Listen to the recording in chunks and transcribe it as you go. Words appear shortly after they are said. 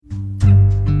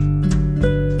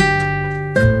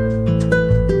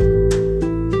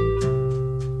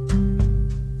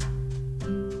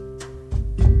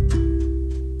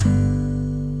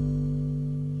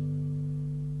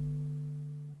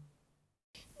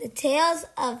The Tales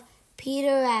of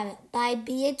Peter Rabbit by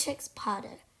Beatrix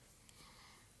Potter.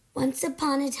 Once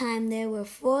upon a time there were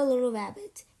 4 little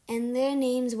rabbits, and their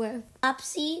names were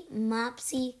Flopsy,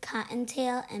 Mopsy,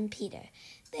 Cottontail, and Peter.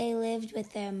 They lived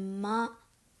with their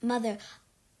mother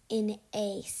in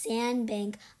a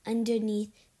sandbank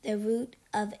underneath the root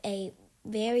of a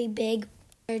very big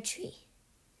fir tree.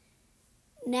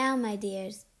 "Now, my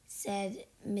dears," said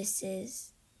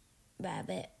Mrs.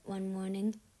 Rabbit one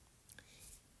morning,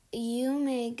 "you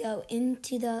may go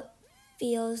into the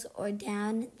fields or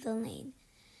down the lane,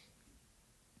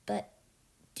 but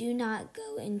do not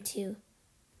go into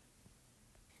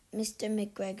Mr.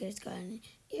 McGregor's garden.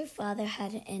 Your father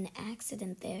had an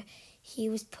accident there. He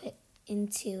was put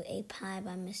into a pie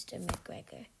by Mr.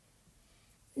 McGregor.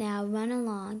 Now run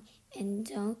along and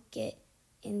don't get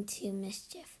into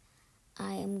mischief.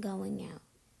 I am going out."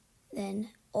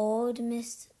 Then old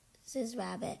Mrs.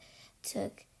 Rabbit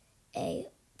took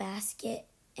a basket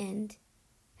and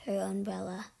her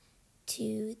umbrella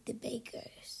to the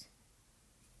baker's.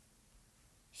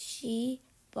 She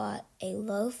bought a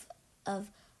loaf of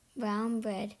brown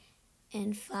bread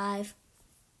and 5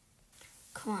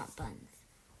 croissant buns.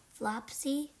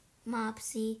 Flopsy,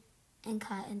 Mopsy, and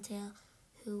Cottontail,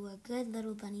 who were good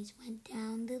little bunnies, went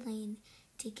down the lane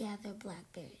to gather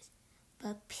blackberries.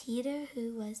 But Peter,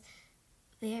 who was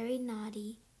very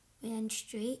naughty, ran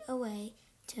straight away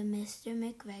to Mr.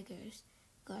 McGregor's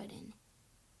garden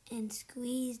and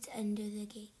squeezed under the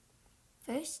gate.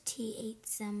 First he ate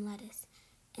some lettuce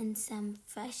and some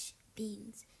fresh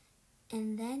beans,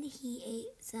 and then he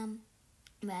ate some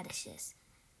radishes.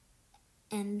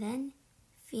 And then,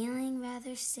 feeling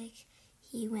rather sick,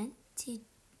 he went to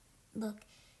look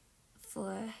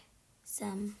for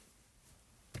some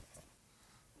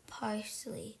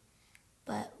parsley,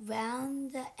 but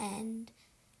round the end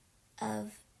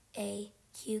of a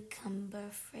cucumber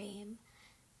frame.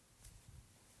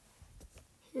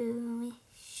 Whom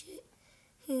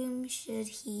should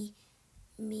he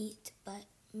meet but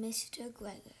Mr.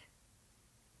 Gregor?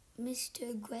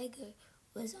 Mr. Gregor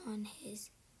was on his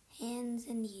hands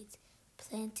and knees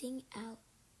planting out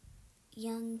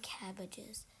young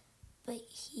cabbages, but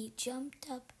he jumped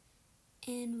up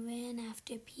and ran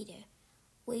after Peter,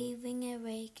 waving a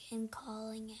rake and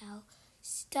calling out,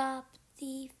 "Stop,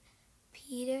 thief!"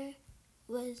 Peter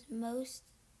was most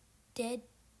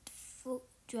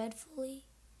dreadfully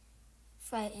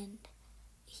frightened.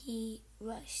 He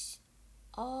rushed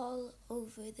all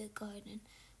over the garden,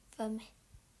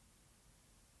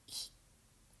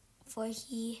 for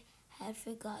he had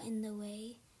forgotten the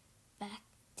way back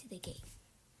to the gate.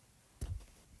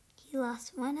 He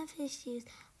lost one of his shoes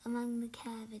among the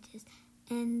cabbages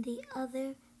and the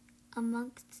other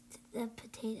amongst the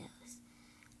potatoes.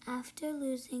 After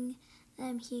losing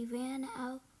them, he ran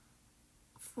out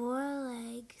 4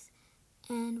 legs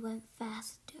and went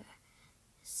faster,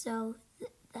 so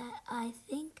that I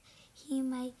think he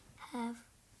might have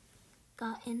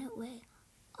gotten away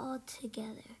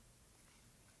altogether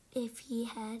if he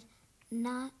had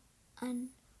not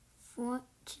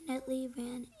unfortunately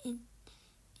ran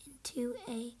into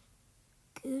a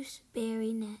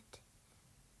gooseberry net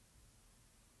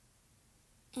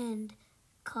and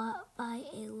caught by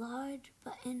a large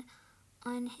button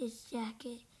on his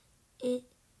jacket.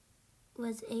 It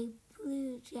was a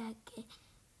blue jacket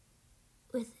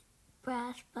with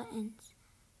brass buttons,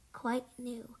 quite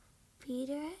new.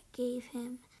 Peter gave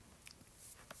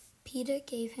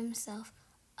himself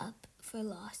up for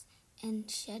lost and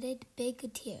shedded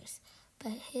big tears,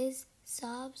 but his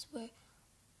sobs were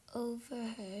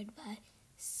overheard by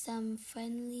some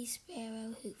friendly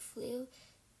sparrow who flew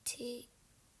to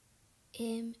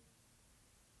him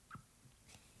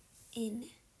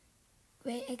in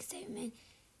great excitement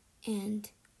and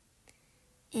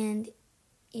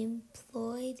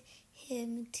implored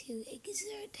him to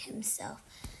exert himself.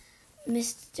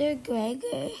 Mr.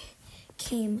 Gregor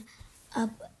came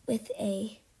up with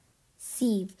a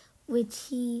sieve, which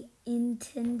he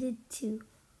intended to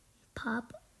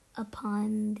pop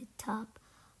upon the top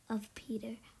of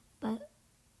Peter, but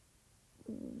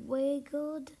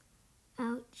wiggled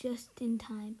out just in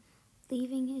time,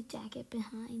 leaving his jacket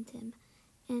behind him,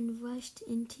 and rushed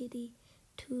into the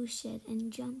tool shed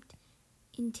and jumped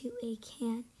into a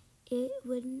can. It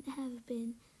wouldn't have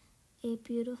been a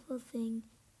beautiful thing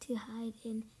to hide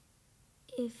in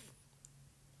if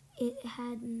it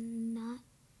had not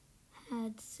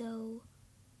had so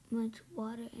much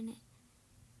water in it.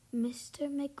 Mr.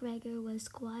 McGregor was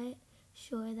quite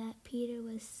sure that Peter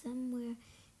was somewhere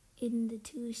in the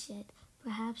tool shed,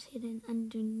 perhaps hidden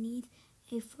underneath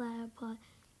a flower pot.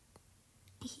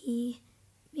 He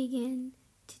began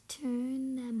to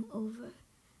turn them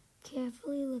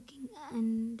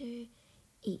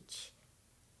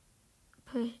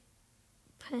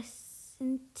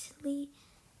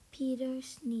Peter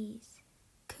sneezed.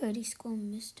 Curdy Squirrel,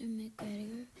 Mr.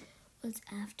 McGregor, was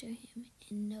after him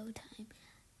in no time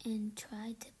and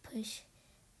tried to put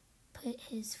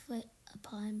his foot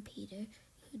upon Peter,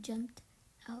 who jumped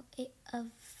out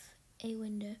of a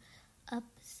window,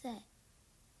 upset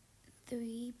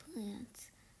 3 plants.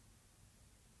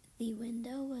 The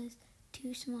window was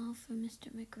too small for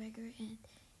Mr. McGregor, and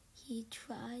he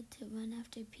tried to run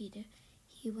after Peter.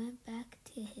 He went back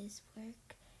to his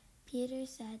work. Peter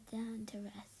sat down to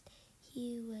rest.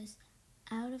 He was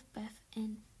out of breath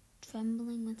and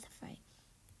trembling with fright,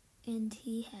 and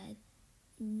he had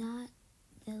not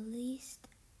the least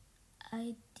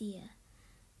idea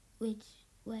which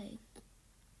way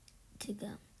to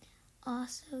go.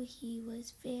 Also, he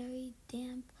was very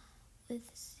damp with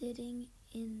sitting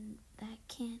in that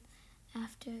can.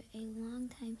 After a long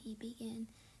time, he began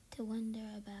to wonder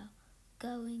about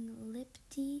going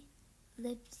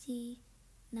lipsy,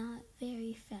 not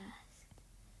very fast.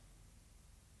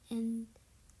 And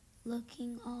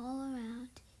looking all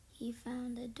around, he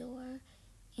found a door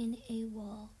in a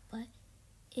wall, but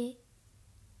it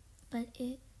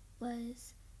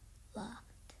was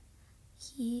locked.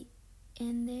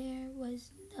 And there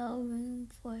was no room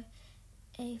for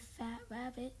a fat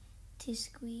rabbit to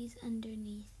squeeze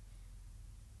underneath.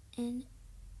 And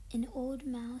an old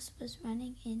mouse was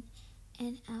running in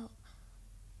and out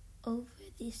over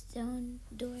the stone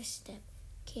doorstep,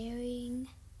 carrying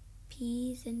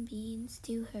peas and beans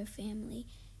to her family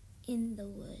in the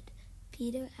wood.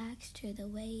 Peter asked her the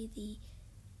way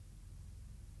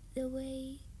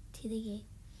to the gate,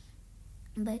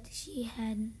 but she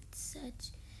had such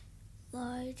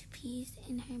large peas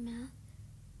in her mouth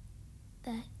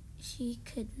that she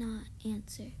could not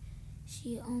answer.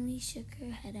 She only shook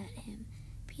her head at him.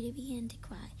 Peter began to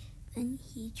cry. Then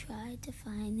he tried to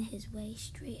find his way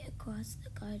straight across the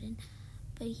garden,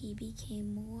 but he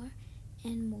became more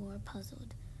and more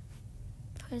puzzled.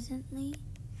 Presently,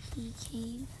 he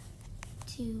came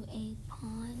to a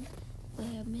pond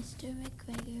where Mr.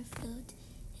 McGregor filled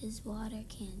his water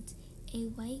cans. A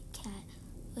white cat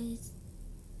was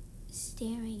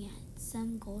staring at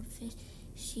some goldfish.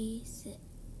 She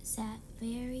sat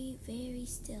very, very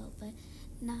still, but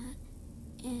not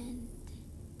and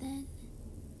then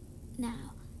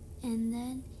now and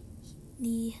then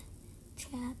the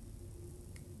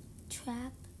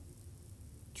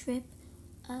trip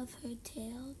of her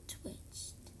tail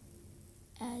twitched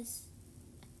as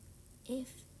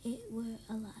if it were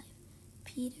alive.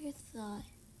 Peter thought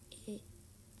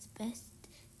it's best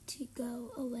to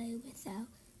go away without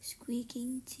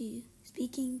speaking to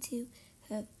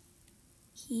her.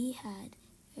 He had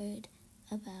heard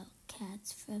about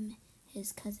cats from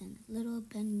his cousin, little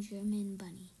Benjamin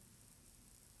Bunny.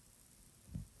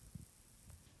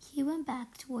 He went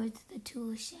back towards the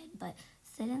tool shed, but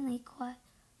suddenly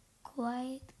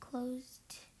quite close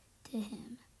to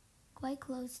him,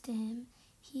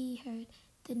 he heard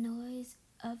the noise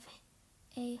of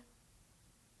a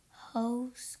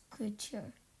hoe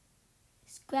scritcher.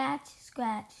 Scratch,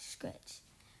 scratch, scratch.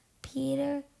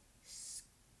 Peter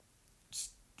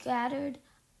scattered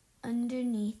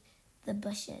underneath the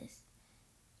bushes.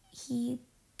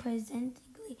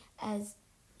 Presently, as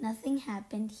nothing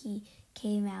happened, he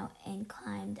came out and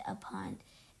climbed upon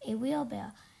a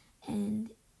wheelbarrow and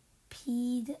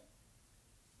peeked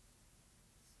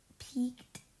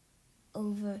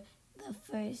over. The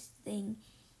first thing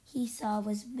he saw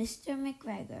was Mr.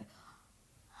 McGregor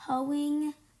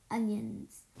hoeing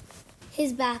onions.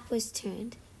 His back was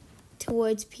turned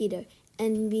towards Peter,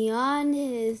 and beyond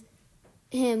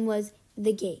him was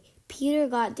the gate. Peter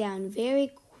got down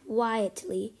very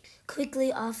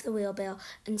quickly off the wheelbarrow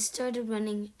and started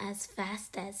running as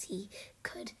fast as he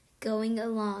could, going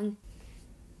along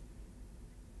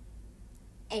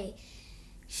a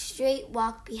straight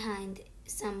walk behind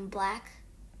some black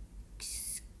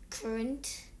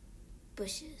currant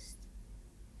bushes.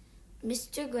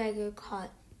 Mr. McGregor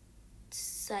caught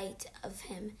sight of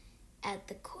him at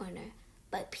the corner,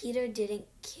 but Peter did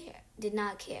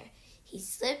not care. He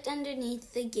slipped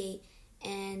underneath the gate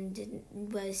and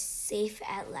was safe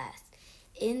at last.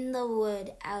 In the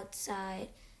wood outside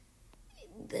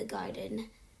the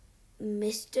garden,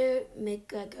 Mr.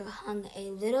 McGregor hung a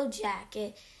little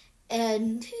jacket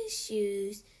and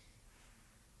shoes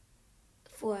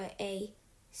for a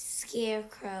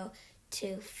scarecrow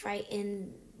to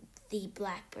frighten the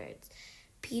blackbirds.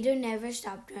 Peter never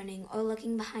stopped running or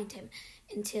looking behind him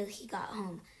until he got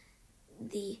home.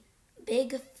 The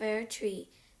big fir tree.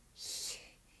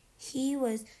 He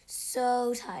was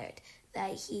so tired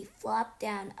that he flopped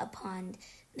down upon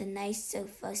the nice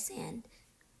sofa sand.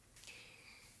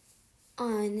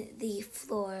 on the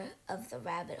floor of the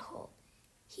rabbit hole.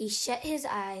 He shut his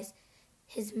eyes.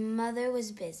 His mother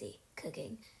was busy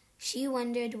cooking. She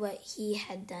wondered what he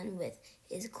had done with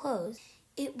his clothes.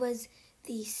 It was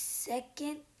the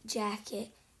second jacket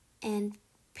and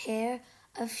pair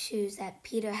of shoes that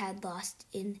Peter had lost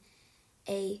in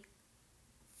a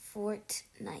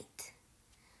fortnight.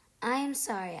 I'm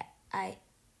sorry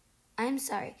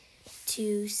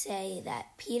to say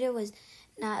that Peter was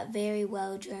not very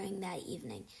well during that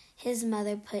evening. His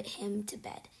mother put him to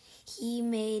bed. He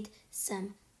made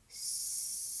some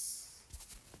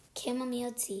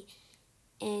chamomile tea,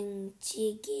 and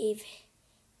she gave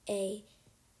a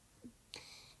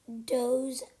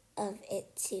dose of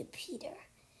it to Peter.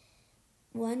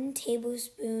 1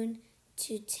 tablespoon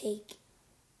to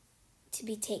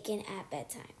be taken at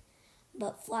bedtime.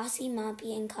 But Flossie,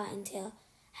 Moppy, and Cottontail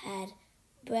had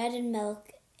bread and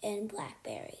milk and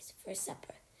blackberries for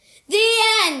supper. The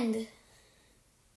end!